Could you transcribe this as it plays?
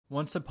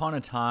Once upon a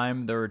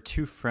time, there were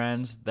two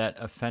friends that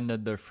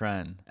offended their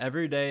friend.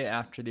 Every day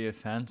after the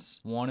offense,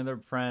 one of their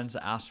friends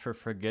asked for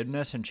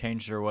forgiveness and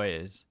changed their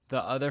ways.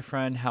 The other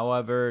friend,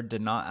 however,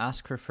 did not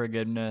ask for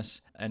forgiveness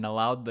and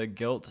allowed the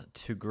guilt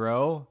to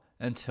grow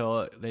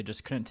until they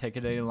just couldn't take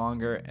it any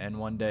longer and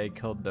one day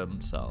killed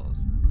themselves.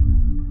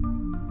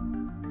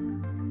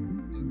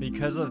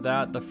 Because of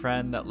that, the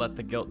friend that let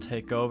the guilt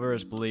take over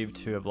is believed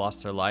to have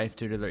lost their life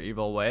due to their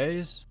evil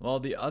ways, while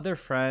the other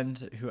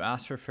friend who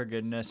asked for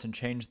forgiveness and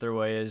changed their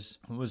ways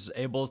was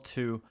able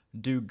to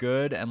do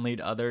good and lead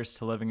others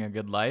to living a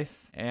good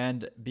life,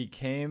 and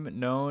became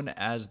known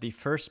as the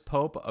first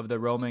pope of the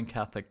Roman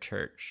Catholic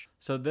Church.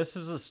 So this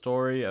is a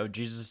story of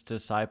Jesus'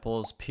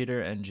 disciples,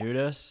 Peter and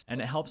Judas,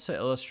 and it helps to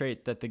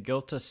illustrate that the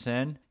guilt of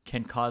sin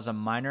can cause a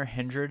minor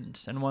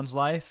hindrance in one's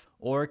life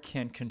or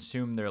can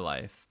consume their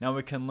life. Now,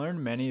 we can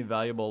learn many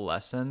valuable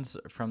lessons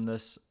from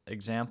this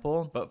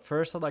example, but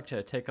first I'd like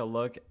to take a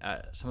look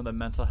at some of the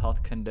mental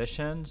health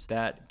conditions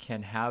that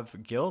can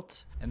have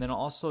guilt, and then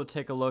also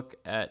take a look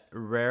at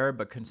rare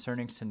but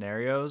concerning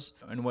scenarios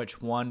in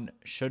which one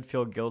should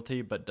feel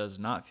guilty but does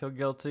not feel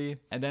guilty,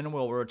 and then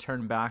we'll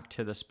return back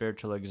to the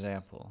spiritual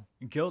example.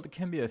 Guilt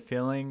can be a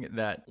feeling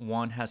that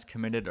one has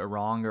committed a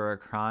wrong or a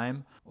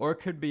crime, or it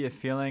could be a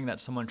feeling that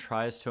someone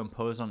tries to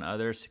impose on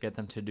others to get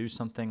them to do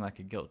something like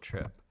a guilt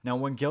trip. Now,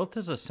 when guilt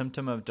is a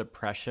symptom of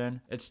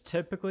depression, it's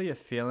typically a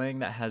feeling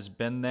that has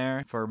been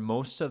there for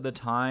most of the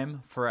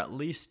time for at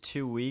least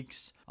 2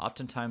 weeks,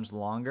 oftentimes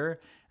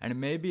longer, and it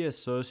may be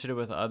associated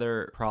with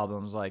other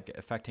problems like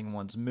affecting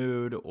one's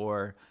mood,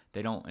 or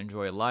they don't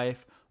enjoy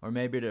life, or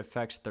maybe it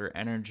affects their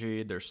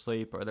energy, their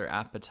sleep, or their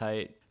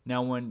appetite.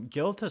 Now, when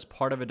guilt is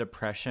part of a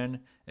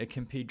depression, it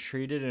can be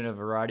treated in a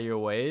variety of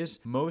ways.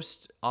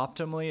 Most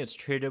optimally, it's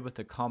treated with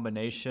a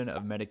combination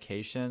of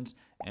medications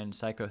and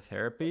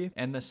psychotherapy.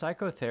 And the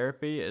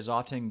psychotherapy is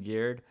often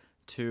geared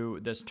to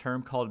this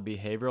term called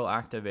behavioral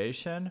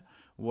activation,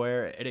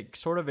 where it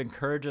sort of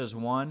encourages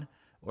one,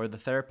 or the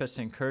therapist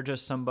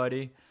encourages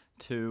somebody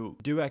to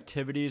do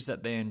activities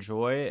that they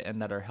enjoy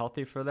and that are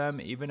healthy for them,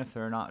 even if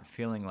they're not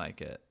feeling like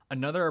it.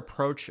 Another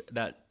approach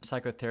that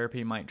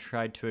psychotherapy might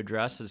try to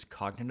address is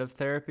cognitive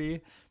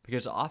therapy,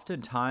 because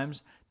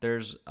oftentimes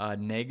there's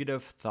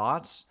negative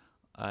thoughts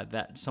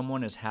that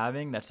someone is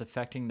having that's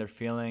affecting their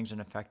feelings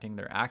and affecting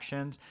their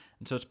actions.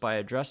 And so it's by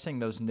addressing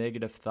those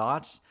negative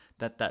thoughts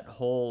that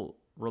whole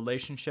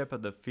relationship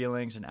of the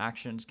feelings and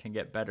actions can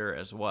get better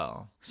as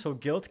well. So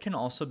guilt can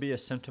also be a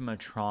symptom of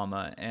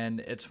trauma,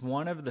 and it's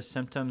one of the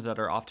symptoms that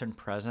are often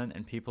present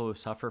in people who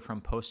suffer from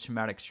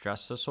post-traumatic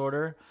stress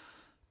disorder.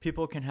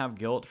 People can have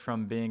guilt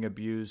from being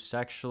abused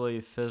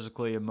sexually,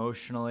 physically,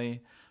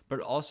 emotionally, but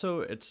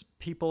also it's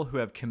people who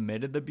have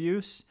committed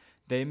abuse.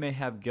 They may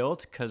have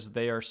guilt because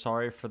they are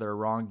sorry for their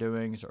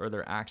wrongdoings or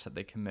their acts that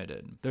they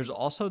committed. There's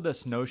also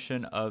this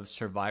notion of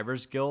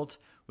survivor's guilt,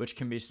 which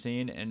can be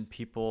seen in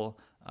people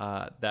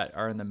that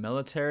are in the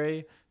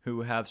military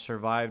who have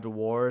survived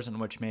wars in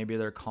which maybe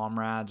their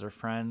comrades or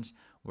friends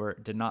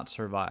did not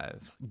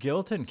survive.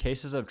 Guilt in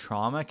cases of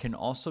trauma can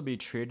also be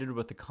treated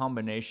with the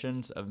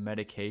combinations of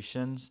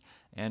medications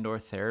and or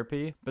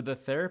therapy, but the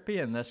therapy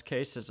in this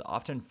case is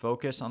often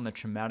focused on the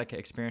traumatic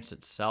experience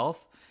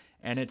itself,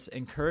 and it's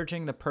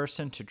encouraging the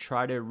person to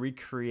try to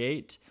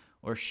recreate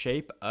or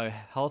shape a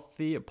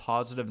healthy,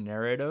 positive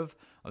narrative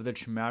of the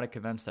traumatic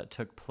events that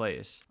took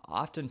place.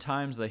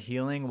 Oftentimes, the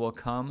healing will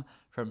come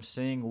from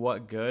seeing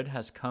what good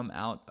has come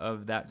out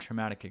of that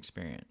traumatic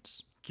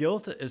experience.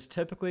 Guilt is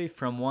typically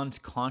from one's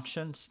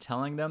conscience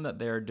telling them that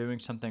they are doing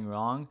something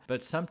wrong,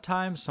 but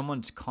sometimes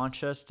someone's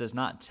conscience does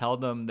not tell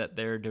them that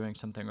they are doing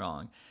something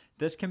wrong.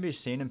 This can be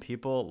seen in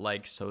people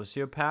like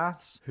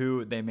sociopaths,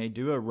 who they may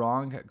do a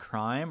wrong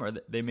crime, or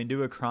they may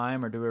do a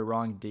crime or do a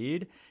wrong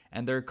deed,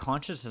 and their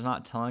conscience is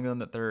not telling them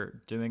that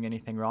they're doing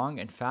anything wrong.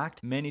 In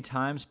fact, many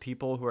times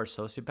people who are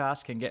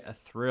sociopaths can get a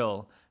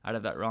thrill out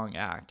of that wrong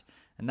act.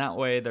 And that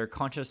way, their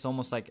conscience is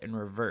almost like in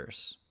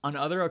reverse. On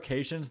other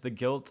occasions, the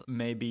guilt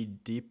may be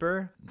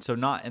deeper. So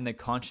not in the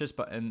conscious,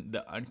 but in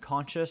the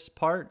unconscious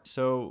part.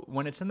 So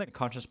when it's in the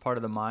conscious part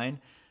of the mind,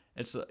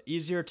 it's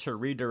easier to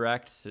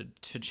redirect,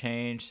 to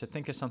change, to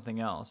think of something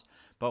else.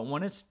 But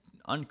when it's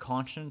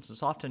unconscious,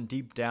 it's often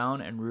deep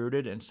down and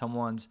rooted in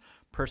someone's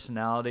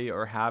personality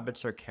or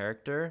habits or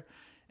character.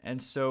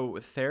 And so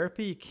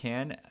therapy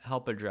can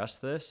help address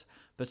this,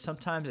 but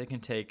sometimes it can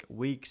take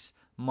weeks,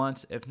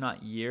 months, if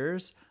not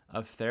years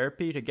of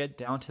therapy to get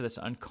down to this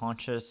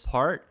unconscious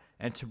part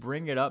and to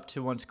bring it up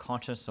to one's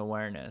conscious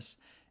awareness.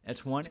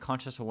 It's one's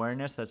conscious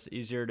awareness that's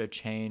easier to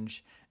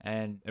change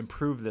and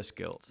improve this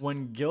guilt.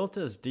 When guilt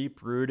is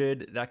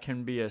deep-rooted, that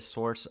can be a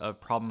source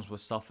of problems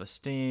with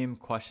self-esteem,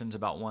 questions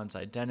about one's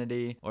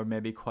identity, or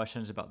maybe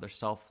questions about their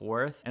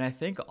self-worth. And I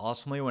think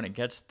ultimately when it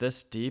gets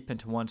this deep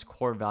into one's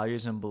core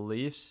values and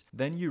beliefs,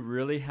 then you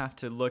really have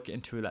to look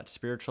into that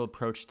spiritual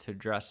approach to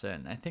address it.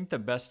 And I think the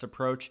best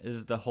approach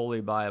is the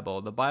Holy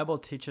Bible. The Bible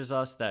teaches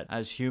us that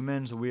as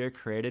humans, we are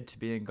created to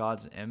be in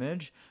God's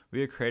image.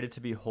 We are created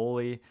to be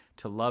holy,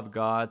 to love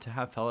God, to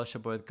have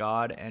fellowship with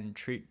God, and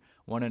treat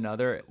one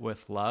another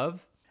with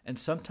love. And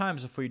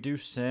sometimes if we do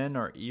sin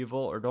or evil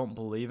or don't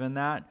believe in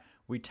that,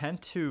 we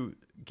tend to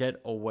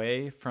get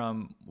away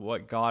from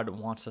what God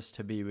wants us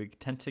to be. We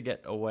tend to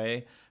get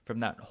away from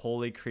that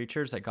holy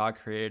creatures that God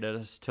created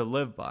us to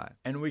live by.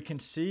 And we can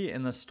see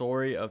in the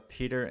story of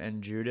Peter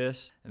and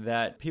Judas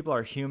that people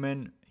are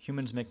human.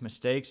 Humans make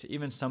mistakes.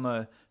 Even some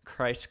of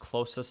Christ's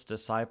closest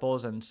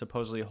disciples and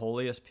supposedly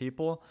holiest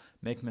people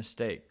make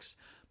mistakes.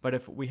 But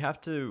if we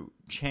have to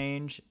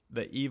change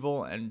the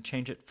evil and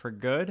change it for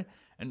good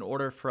in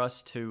order for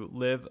us to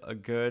live a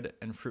good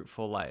and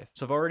fruitful life.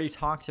 So I've already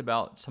talked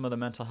about some of the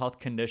mental health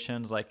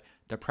conditions like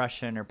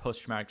depression or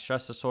post-traumatic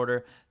stress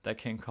disorder that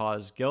can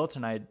cause guilt.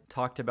 And I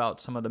talked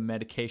about some of the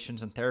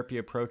medications and therapy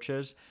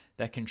approaches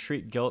that can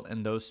treat guilt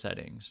in those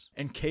settings.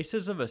 In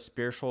cases of a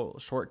spiritual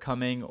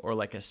shortcoming or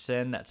like a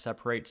sin that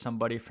separates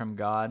somebody from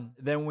God,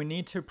 then we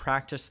need to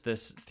practice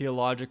this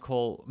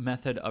theological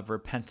method of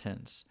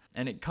repentance.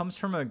 And it comes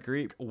from a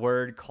Greek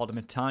word called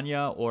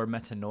metanoia or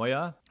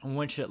metanoia, in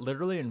which it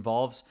literally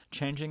involves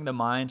changing the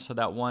mind so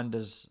that one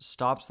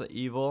stops the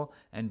evil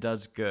and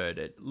does good.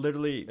 It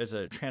literally is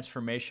a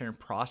transformation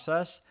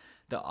process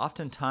that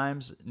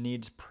oftentimes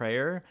needs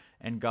prayer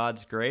and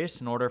God's grace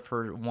in order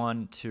for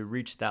one to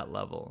reach that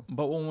level.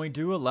 But when we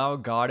do allow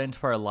God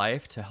into our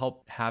life to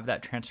help have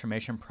that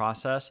transformation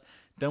process,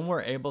 then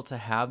we're able to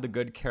have the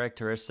good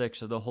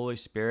characteristics of the Holy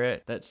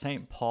Spirit that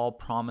St. Paul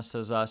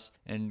promises us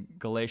in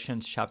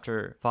Galatians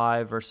chapter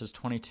 5, verses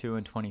 22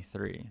 and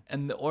 23.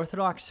 And the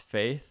Orthodox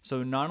faith,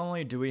 so not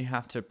only do we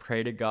have to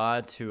pray to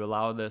God to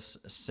allow this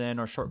sin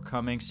or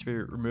shortcomings to be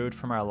removed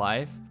from our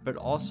life, but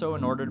also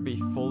in order to be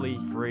fully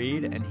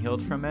freed and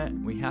healed from it,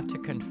 we have to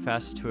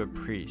confess to a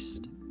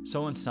priest.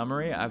 So in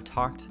summary, I've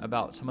talked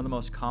about some of the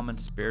most common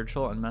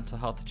spiritual and mental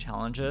health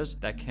challenges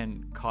that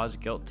can cause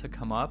guilt to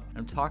come up,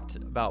 and talked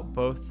about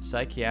both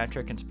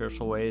psychiatric and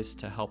spiritual ways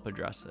to help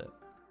address it.